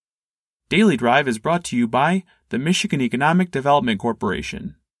Daily Drive is brought to you by the Michigan Economic Development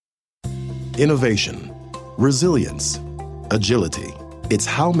Corporation. Innovation, resilience, agility. It's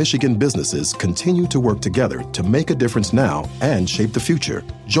how Michigan businesses continue to work together to make a difference now and shape the future.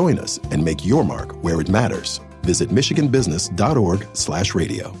 Join us and make your mark where it matters. Visit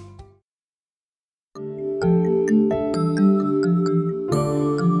michiganbusiness.org/radio.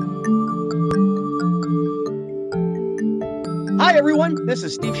 Hi, everyone. This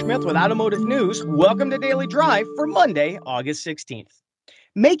is Steve Schmidt with Automotive News. Welcome to Daily Drive for Monday, August 16th.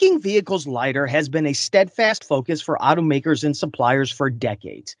 Making vehicles lighter has been a steadfast focus for automakers and suppliers for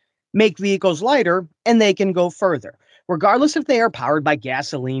decades. Make vehicles lighter, and they can go further, regardless if they are powered by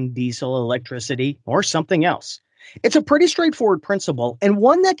gasoline, diesel, electricity, or something else. It's a pretty straightforward principle, and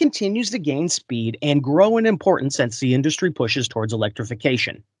one that continues to gain speed and grow in importance as the industry pushes towards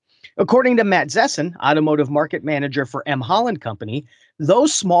electrification. According to Matt Zessin, automotive market manager for M. Holland Company,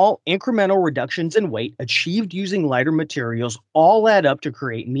 those small incremental reductions in weight achieved using lighter materials all add up to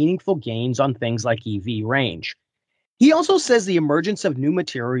create meaningful gains on things like EV range. He also says the emergence of new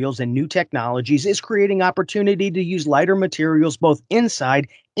materials and new technologies is creating opportunity to use lighter materials both inside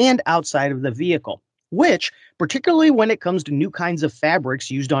and outside of the vehicle, which, particularly when it comes to new kinds of fabrics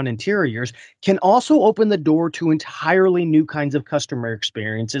used on interiors, can also open the door to entirely new kinds of customer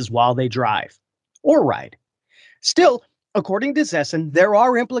experiences while they drive or ride. Still, according to Zessin, there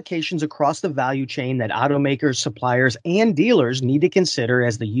are implications across the value chain that automakers, suppliers, and dealers need to consider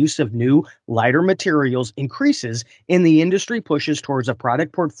as the use of new, lighter materials increases and the industry pushes towards a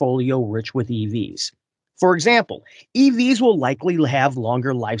product portfolio rich with EVs. For example, EVs will likely have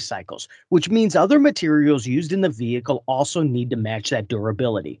longer life cycles, which means other materials used in the vehicle also need to match that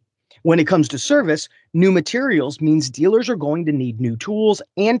durability. When it comes to service, new materials means dealers are going to need new tools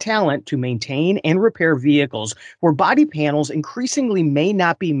and talent to maintain and repair vehicles where body panels increasingly may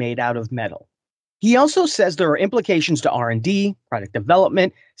not be made out of metal. He also says there are implications to R&D, product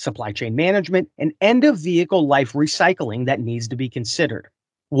development, supply chain management, and end-of-vehicle life recycling that needs to be considered.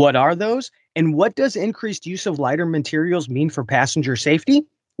 What are those? And what does increased use of lighter materials mean for passenger safety?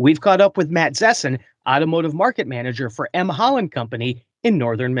 We've caught up with Matt Zessin, automotive market manager for M. Holland Company in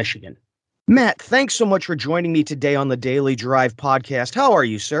Northern Michigan. Matt, thanks so much for joining me today on the Daily Drive podcast. How are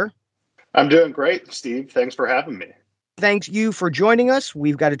you, sir? I'm doing great, Steve. Thanks for having me. Thanks you for joining us.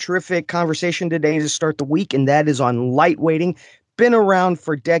 We've got a terrific conversation today to start the week, and that is on lightweighting. Been around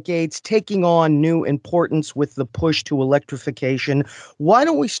for decades, taking on new importance with the push to electrification. Why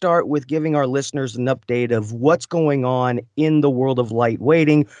don't we start with giving our listeners an update of what's going on in the world of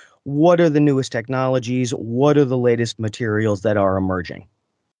lightweighting? What are the newest technologies? What are the latest materials that are emerging?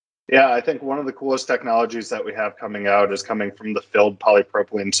 Yeah, I think one of the coolest technologies that we have coming out is coming from the filled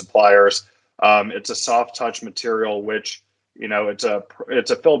polypropylene suppliers. It's a soft touch material, which, it's a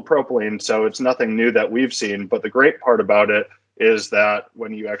filled propylene, so it's nothing new that we've seen. But the great part about it is that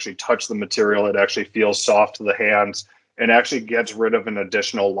when you actually touch the material, it actually feels soft to the hands and actually gets rid of an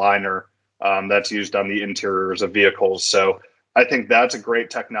additional liner that's used on the interiors of vehicles. So I think that's a great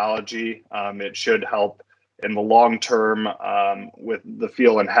technology. It should help in the long term with the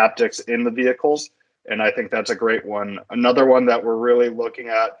feel and haptics in the vehicles. And I think that's a great one. Another one that we're really looking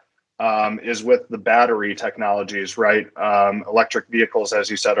at is with the battery technologies, right? Electric vehicles,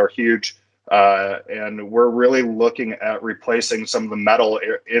 as you said, are huge. And we're really looking at replacing some of the metal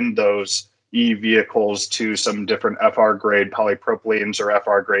in those e-vehicles to some different FR grade polypropylenes or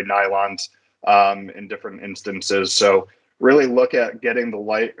FR grade nylons in different instances. So really look at getting the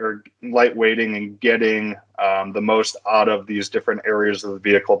lightweighting and getting the most out of these different areas of the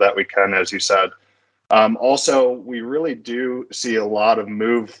vehicle that we can, as you said. Also, we really do see a lot of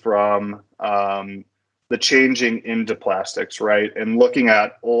move from the changing into plastics, right? And looking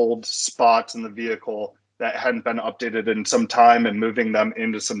at old spots in the vehicle that hadn't been updated in some time and moving them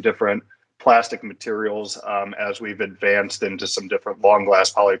into some different plastic materials as we've advanced into some different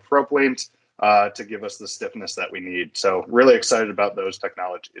long-last polypropylenes to give us the stiffness that we need. So really excited about those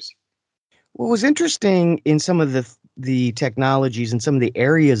technologies. What was interesting in some of the technologies and some of the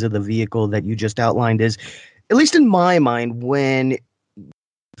areas of the vehicle that you just outlined is, at least in my mind, when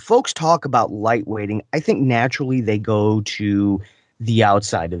folks talk about lightweighting, I think naturally they go to the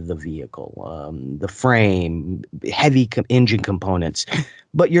outside of the vehicle, the frame, heavy engine components.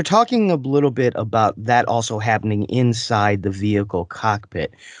 But you're talking a little bit about that also happening inside the vehicle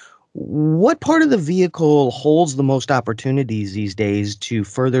cockpit. What part of the vehicle holds the most opportunities these days to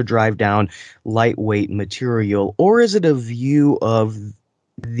further drive down lightweight material, or is it a view of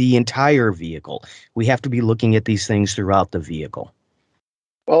the entire vehicle? We have to be looking at these things throughout the vehicle.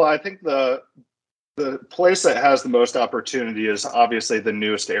 Well, I think the The place that has the most opportunity is obviously the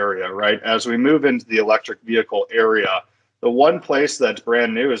newest area, right? As we move into the electric vehicle area, the one place that's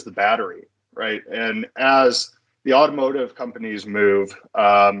brand new is the battery, right? And as the automotive companies move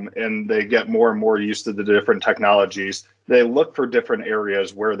and they get more and more used to the different technologies, they look for different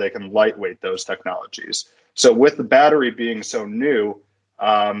areas where they can lightweight those technologies. So with the battery being so new,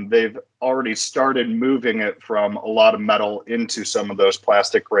 they've already started moving it from a lot of metal into some of those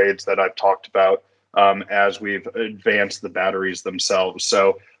plastic grades that I've talked about as we've advanced the batteries themselves.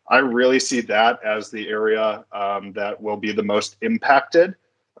 So I really see that as the area that will be the most impacted.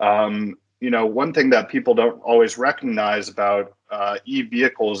 One thing that people don't always recognize about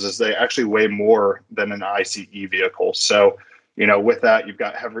e-vehicles is they actually weigh more than an ICE vehicle. So, with that, you've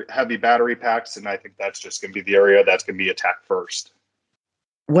got heavy battery packs, and I think that's just going to be the area that's going to be attacked first.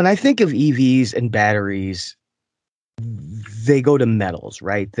 When I think of EVs and batteries, they go to metals,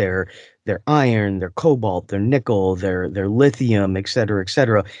 right? They're iron, they're cobalt, they're nickel, they're lithium, et cetera, et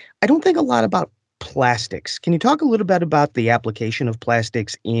cetera. I don't think a lot about plastics. Can you talk a little bit about the application of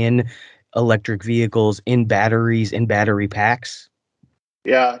plastics in electric vehicles, in batteries, in battery packs?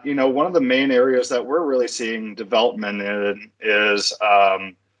 Yeah, one of the main areas that we're really seeing development in is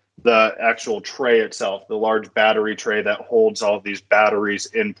the actual tray itself, the large battery tray that holds all of these batteries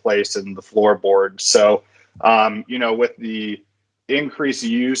in place in the floorboard. So, with the increased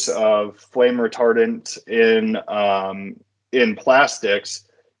use of flame retardant in plastics,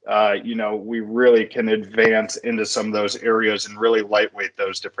 we really can advance into some of those areas and really lightweight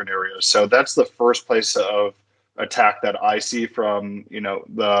those different areas. So that's the first place of attack that I see from,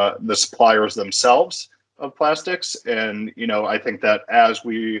 the suppliers themselves of plastics. And, I think that as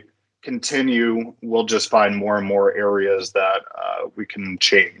we continue, we'll just find more and more areas that we can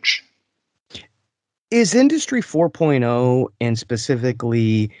change. Is Industry 4.0 and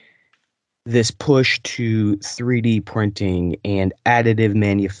specifically this push to 3D printing and additive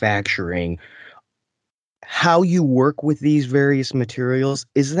manufacturing, how you work with these various materials,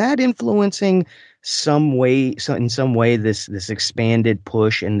 is that influencing in some way this expanded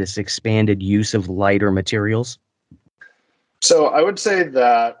push and this expanded use of lighter materials? So I would say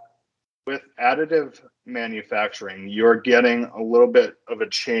that with additive manufacturing, you're getting a little bit of a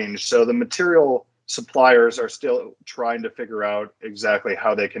change. So the material suppliers are still trying to figure out exactly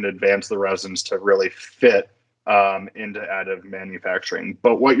how they can advance the resins to really fit into additive manufacturing.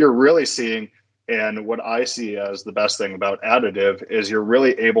 But what you're really seeing, and what I see as the best thing about additive, is you're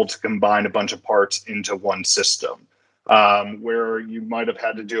really able to combine a bunch of parts into one system. Where you might have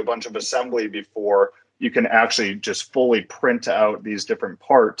had to do a bunch of assembly before, you can actually just fully print out these different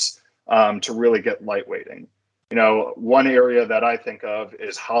parts to really get lightweighting. One area that I think of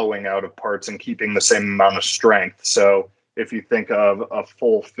is hollowing out of parts and keeping the same amount of strength. So if you think of a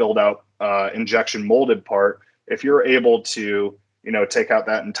full filled out injection molded part, if you're able to, take out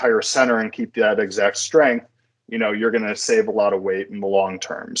that entire center and keep that exact strength, you're going to save a lot of weight in the long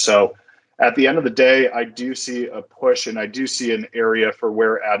term. So at the end of the day, I do see a push, and I do see an area for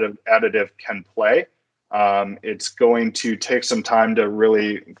where additive can play. It's going to take some time to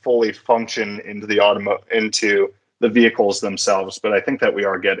really fully function into the vehicles themselves, but I think that we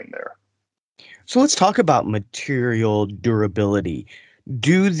are getting there. So let's talk about material durability.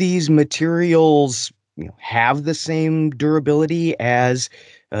 Do these materials have the same durability as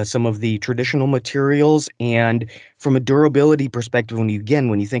some of the traditional materials? And from a durability perspective, when you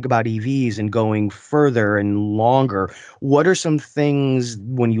think about EVs and going further and longer, what are some things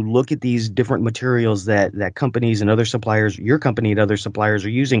when you look at these different materials that companies and other suppliers, your company and other suppliers are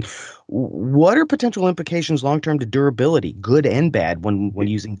using? What are potential implications long-term to durability, good and bad, when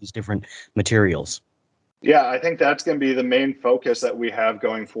using these different materials? Yeah, I think that's going to be the main focus that we have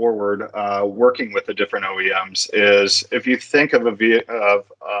going forward, working with the different OEMs. Is if you think of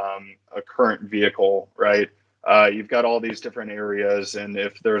a current vehicle, right? You've got all these different areas, and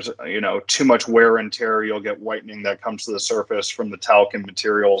if there's too much wear and tear, you'll get whitening that comes to the surface from the talc and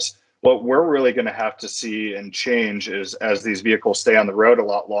materials. What we're really going to have to see and change is as these vehicles stay on the road a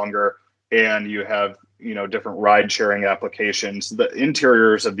lot longer, and you have different ride sharing applications, the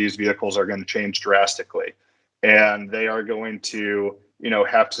interiors of these vehicles are going to change drastically, and they are going to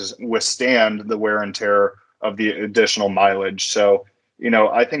have to withstand the wear and tear of the additional mileage. So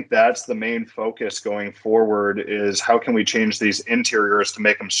I think that's the main focus going forward, is how can we change these interiors to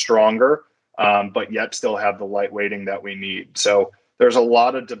make them stronger, but yet still have the lightweighting that we need. So there's a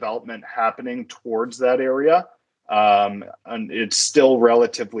lot of development happening towards that area. And it's still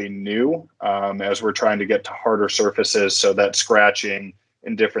relatively new as we're trying to get to harder surfaces so that scratching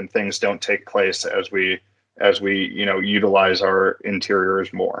and different things don't take place as we utilize our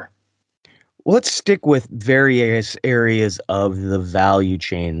interiors more. Let's stick with various areas of the value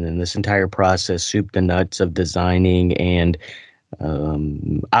chain and this entire process, soup to nuts of designing and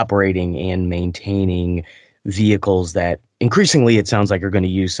operating and maintaining vehicles that increasingly it sounds like are going to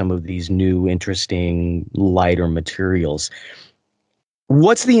use some of these new, interesting, lighter materials.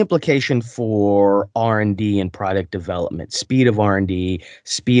 What's the implication for R&D and product development, speed of R&D,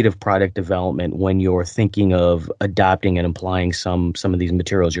 speed of product development when you're thinking of adopting and applying some of these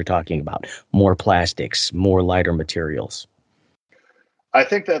materials you're talking about, more plastics, more lighter materials? I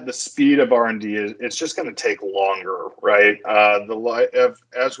think that the speed of R&D is it's just going to take longer, right?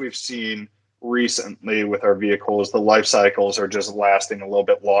 As we've seen recently with our vehicles, the life cycles are just lasting a little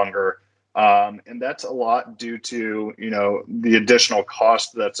bit longer, and that's a lot due to the additional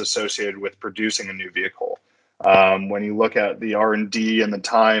cost that's associated with producing a new vehicle. When you look at the R&D and the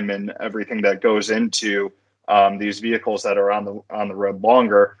time and everything that goes into these vehicles that are on the road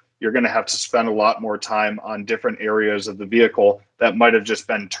longer, you're going to have to spend a lot more time on different areas of the vehicle that might have just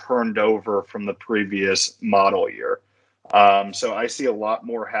been turned over from the previous model year. So I see a lot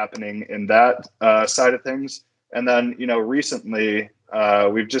more happening in that side of things. And then, recently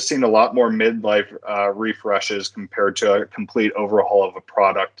we've just seen a lot more midlife refreshes compared to a complete overhaul of a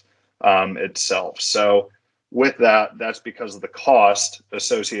product itself. So with that, that's because of the cost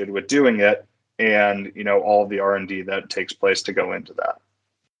associated with doing it and, all of the R&D that takes place to go into that.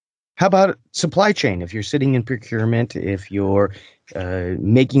 How about supply chain? If you're sitting in procurement, if you're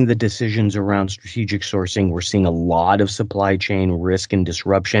making the decisions around strategic sourcing, we're seeing a lot of supply chain risk and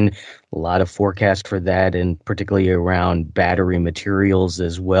disruption, a lot of forecast for that, and particularly around battery materials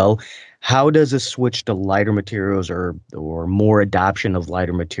as well. How does a switch to lighter materials or more adoption of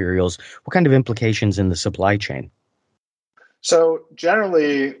lighter materials, what kind of implications in the supply chain? So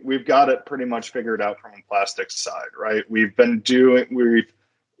generally, we've got it pretty much figured out from the plastics side, right? We've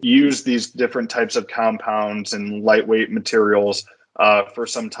used these different types of compounds and lightweight materials for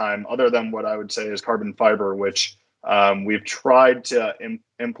some time, other than what I would say is carbon fiber, which we've tried to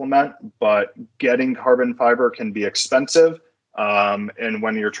implement, but getting carbon fiber can be expensive. And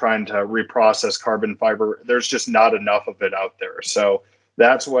when you're trying to reprocess carbon fiber, there's just not enough of it out there. So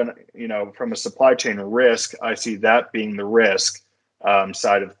that's when, from a supply chain risk, I see that being the risk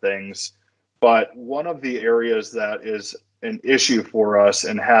side of things. But one of the areas that is an issue for us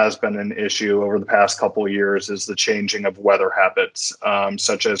and has been an issue over the past couple of years is the changing of weather habits,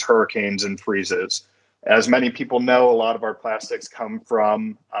 such as hurricanes and freezes. As many people know, a lot of our plastics come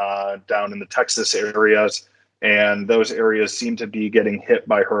from down in the Texas areas, and those areas seem to be getting hit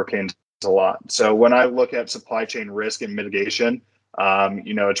by hurricanes a lot. So when I look at supply chain risk and mitigation,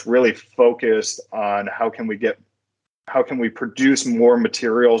 it's really focused on how can we produce more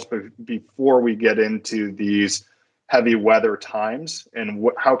materials before we get into these heavy weather times, and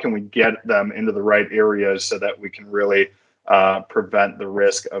how can we get them into the right areas so that we can really prevent the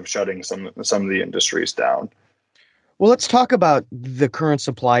risk of shutting some of the industries down. Well, let's talk about the current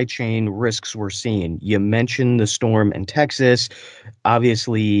supply chain risks we're seeing. You mentioned the storm in Texas.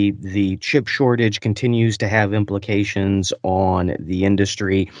 Obviously, the chip shortage continues to have implications on the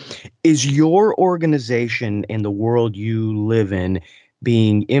industry. Is your organization and the world you live in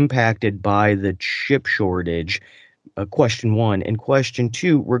being impacted by the chip shortage? Question one. And question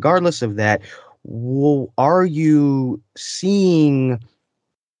two, regardless of that, are you seeing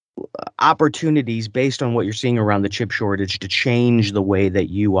opportunities based on what you're seeing around the chip shortage to change the way that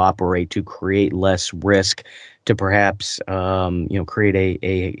you operate to create less risk, to perhaps create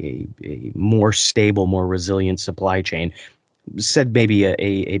a more stable, more resilient supply chain? Said maybe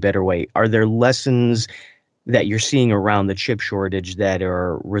a better way, are there lessons that you're seeing around the chip shortage that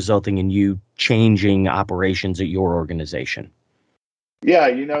are resulting in you changing operations at your organization?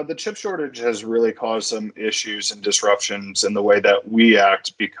 Yeah, the chip shortage has really caused some issues and disruptions in the way that we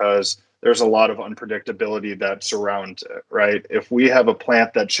act because there's a lot of unpredictability that surrounds it, right? If we have a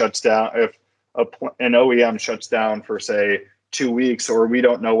plant that shuts down, if an OEM shuts down for, say, 2 weeks, or we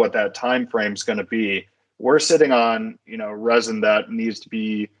don't know what that time frame is going to be, we're sitting on, resin that needs to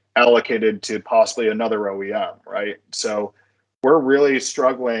be allocated to possibly another OEM, right? So we're really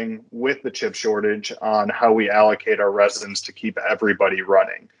struggling with the chip shortage on how we allocate our resins to keep everybody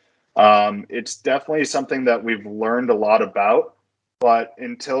running. It's definitely something that we've learned a lot about, but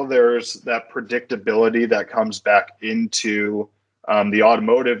until there's that predictability that comes back into the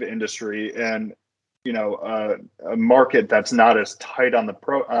automotive industry and a market that's not as tight on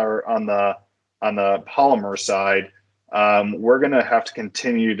the polymer side, we're going to have to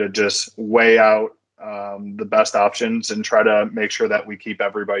continue to just weigh out the best options and try to make sure that we keep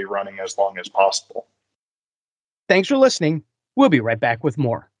everybody running as long as possible. Thanks for listening. We'll be right back with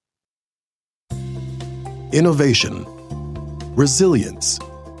more. Innovation, resilience,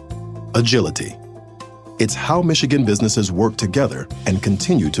 agility. It's how Michigan businesses work together and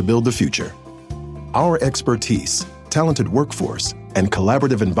continue to build the future. Our expertise, talented workforce, and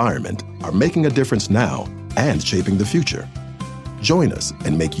collaborative environment are making a difference now and shaping the future. Join us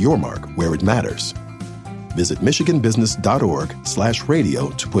and make your mark where it matters. Visit michiganbusiness.org/radio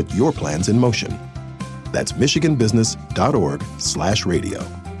to put your plans in motion. That's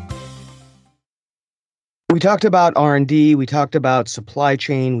michiganbusiness.org/radio. We talked about R&D, we talked about supply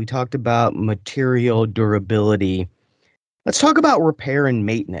chain, we talked about material durability. Let's talk about repair and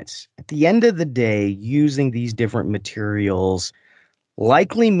maintenance. At the end of the day, using these different materials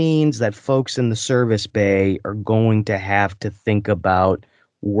likely means that folks in the service bay are going to have to think about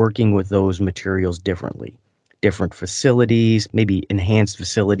working with those materials differently. Different facilities, maybe enhanced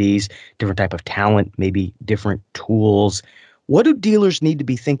facilities, different type of talent, maybe different tools. What do dealers need to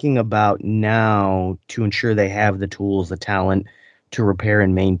be thinking about now to ensure they have the tools, the talent to repair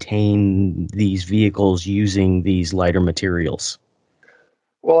and maintain these vehicles using these lighter materials?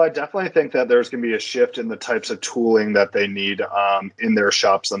 Well, I definitely think that there's going to be a shift in the types of tooling that they need in their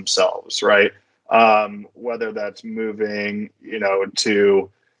shops themselves, right? Whether that's moving, to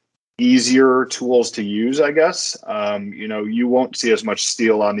easier tools to use, I guess. You won't see as much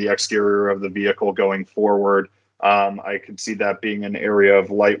steel on the exterior of the vehicle going forward. I could see that being an area of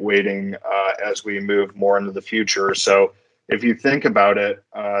lightweighting as we move more into the future. So if you think about it,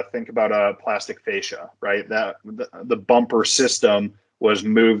 think about a plastic fascia, right? That the bumper system was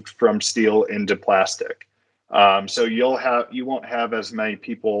moved from steel into plastic. So you won't have as many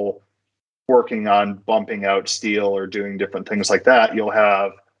people working on bumping out steel or doing different things like that. You'll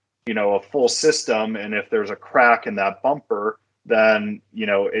have, a full system, and if there's a crack in that bumper, then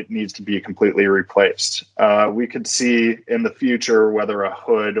it needs to be completely replaced. We could see in the future whether a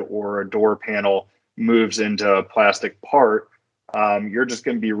hood or a door panel moves into a plastic part. You're just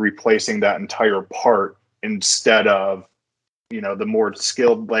going to be replacing that entire part instead of the more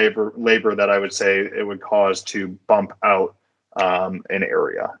skilled labor that I would say it would cause to bump out an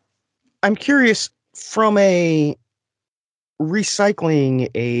area. I'm curious, from a recycling,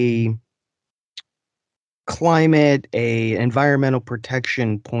 a climate, a environmental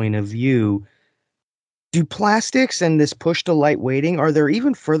protection point of view, do plastics and this push to lightweighting, are there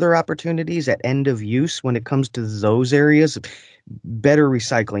even further opportunities at end of use when it comes to those areas? Better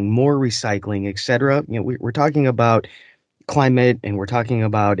recycling, more recycling, et cetera. We're talking about climate and we're talking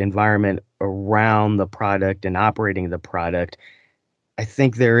about environment around the product and operating the product. I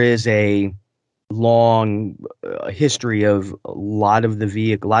think there is a long history of a lot of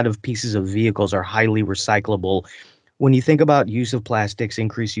pieces of vehicles are highly recyclable. When you think about use of plastics,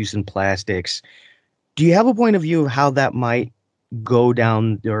 increased use in plastics, do you have a point of view of how that might go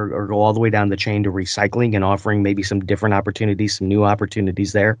down or go all the way down the chain to recycling and offering maybe some different opportunities, some new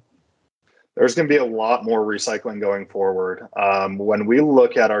opportunities there? There's going to be a lot more recycling going forward. When we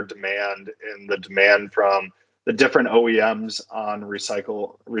look at our demand and the demand from the different OEMs on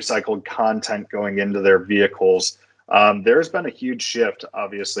recycled content going into their vehicles, there's been a huge shift,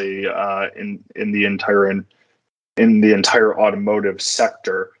 obviously, in the entire automotive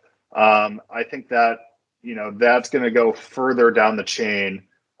sector. I think that that's going to go further down the chain.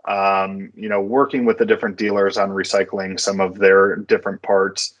 Working with the different dealers on recycling some of their different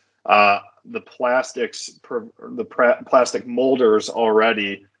parts. The plastic molders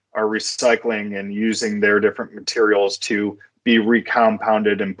already are recycling and using their different materials to be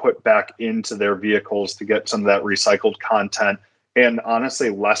recompounded and put back into their vehicles to get some of that recycled content and honestly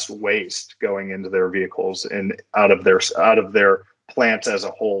less waste going into their vehicles and out of their plants as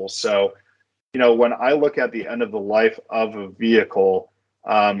a whole. So, when I look at the end of the life of a vehicle,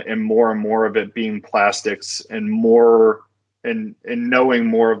 and more of it being plastics and more and knowing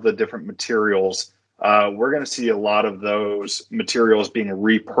more of the different materials, we're going to see a lot of those materials being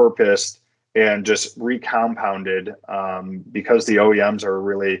repurposed and just recompounded because the OEMs are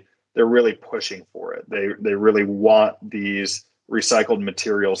really pushing for it. They really want these recycled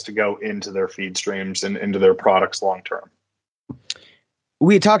materials to go into their feed streams and into their products long term.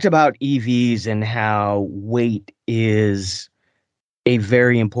 We talked about EVs and how weight is a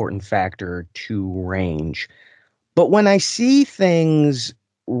very important factor to range. But when I see things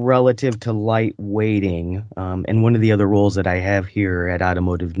relative to light weighting, and one of the other roles that I have here at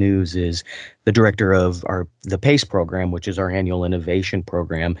Automotive News is the director of the PACE program, which is our annual innovation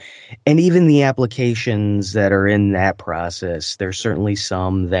program, and even the applications that are in that process. There's certainly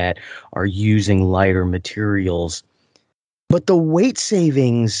some that are using lighter materials, but the weight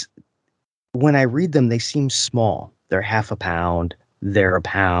savings, when I read them, they seem small. They're half a pound, they're a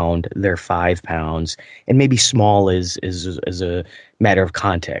pound, they're 5 pounds, and maybe small is a matter of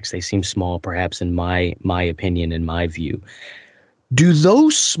context. They seem small, perhaps in my opinion, in my view. Do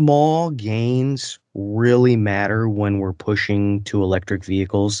those small gains really matter when we're pushing to electric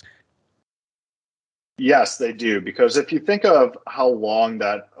vehicles? Yes, they do. Because if you think of how long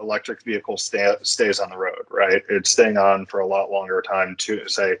that electric vehicle stays on the road, right? It's staying on for a lot longer time, to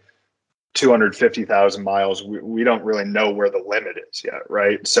say 250,000 miles. We don't really know where the limit is yet,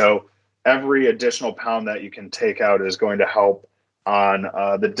 right? So every additional pound that you can take out is going to help on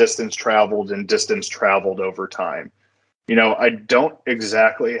the distance traveled and distance traveled over time. I don't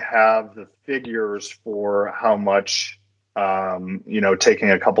exactly have the figures for how much,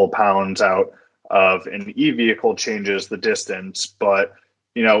 taking a couple of pounds out of an e-vehicle changes the distance. But,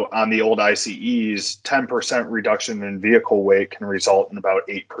 on the old ICEs, 10% reduction in vehicle weight can result in about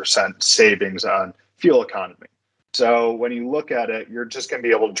 8% savings on fuel economy. So when you look at it, you're just going to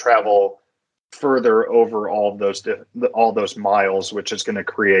be able to travel further over all those miles, which is going to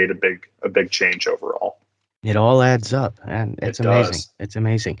create a big change overall. It all adds up, and it's amazing. Does. It's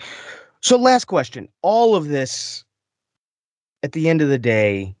amazing. So last question. All of this, at the end of the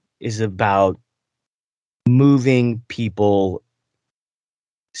day, is about moving people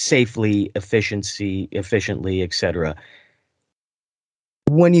safely, efficiently, etc.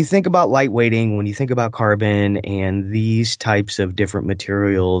 When you think about lightweighting, when you think about carbon and these types of different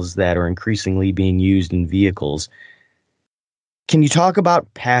materials that are increasingly being used in vehicles, can you talk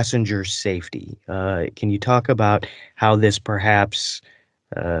about passenger safety? Can you talk about how this perhaps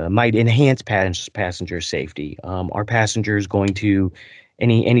might enhance passenger safety? Are passengers going to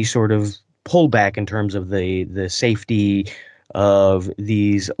any sort of pullback in terms of the safety of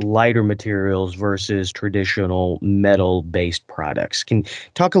these lighter materials versus traditional metal-based products? Can you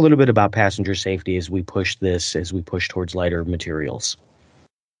talk a little bit about passenger safety as we push towards lighter materials?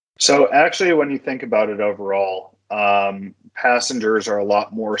 So actually, when you think about it overall, passengers are a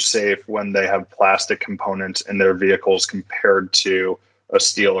lot more safe when they have plastic components in their vehicles compared to a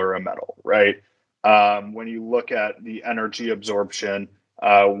steel or a metal, right? When you look at the energy absorption,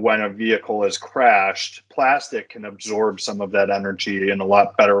 when a vehicle is crashed, plastic can absorb some of that energy in a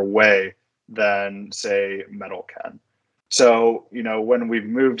lot better way than, say, metal can. So, when we've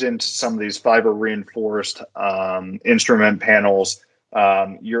moved into some of these fiber reinforced instrument panels,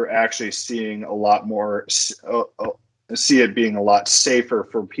 you're actually seeing a lot more, see it being a lot safer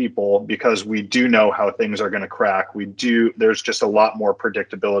for people because we do know how things are going to crack. There's just a lot more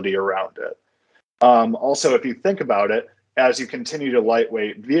predictability around it. Also, if you think about it, as you continue to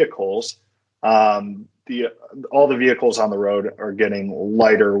lightweight vehicles, all the vehicles on the road are getting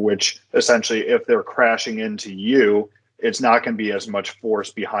lighter, which essentially, if they're crashing into you, it's not going to be as much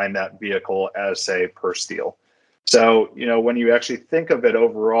force behind that vehicle as, say, per steel. So, when you actually think of it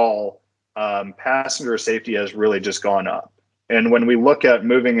overall, passenger safety has really just gone up. And when we look at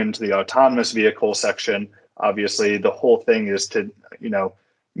moving into the autonomous vehicle section, obviously the whole thing is to,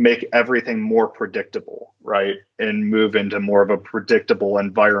 make everything more predictable, right? And move into more of a predictable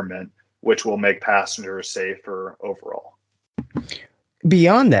environment, which will make passengers safer overall.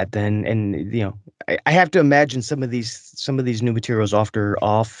 Beyond that, then, and I have to imagine some of these new materials often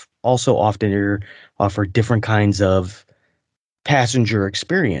offer different kinds of passenger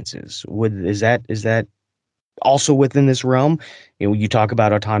experiences. Is that also within this realm? You talk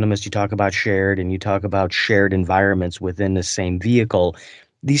about autonomous, you talk about shared, and you talk about shared environments within the same vehicle.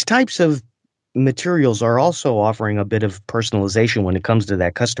 These types of materials are also offering a bit of personalization when it comes to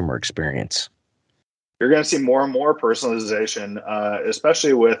that customer experience. You're going to see more and more personalization,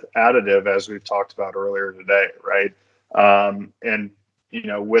 especially with additive, as we've talked about earlier today, right? And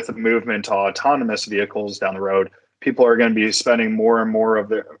with a movement to autonomous vehicles down the road, people are going to be spending more and more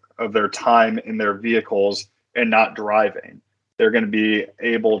of their time in their vehicles and not driving. They're going to be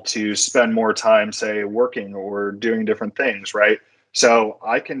able to spend more time, say, working or doing different things, right? So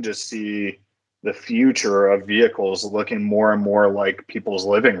I can just see the future of vehicles looking more and more like people's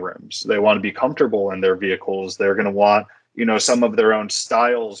living rooms. They want to be comfortable in their vehicles. They're going to want, some of their own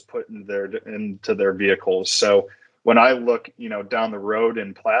styles put into their vehicles. So when I look, down the road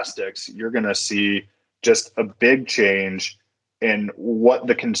in plastics, you're going to see just a big change in what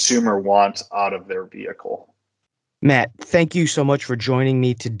the consumer wants out of their vehicle. Matt, thank you so much for joining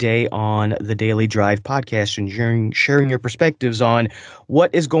me today on the Daily Drive podcast and sharing your perspectives on what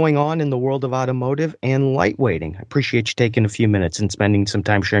is going on in the world of automotive and lightweighting. I appreciate you taking a few minutes and spending some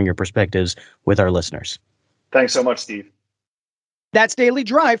time sharing your perspectives with our listeners. Thanks so much, Steve. That's Daily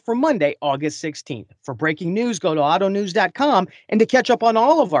Drive for Monday, August 16th. For breaking news, go to autonews.com. And to catch up on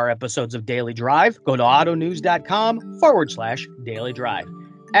all of our episodes of Daily Drive, go to autonews.com/Daily Drive.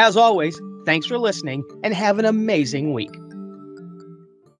 As always, thanks for listening and have an amazing week.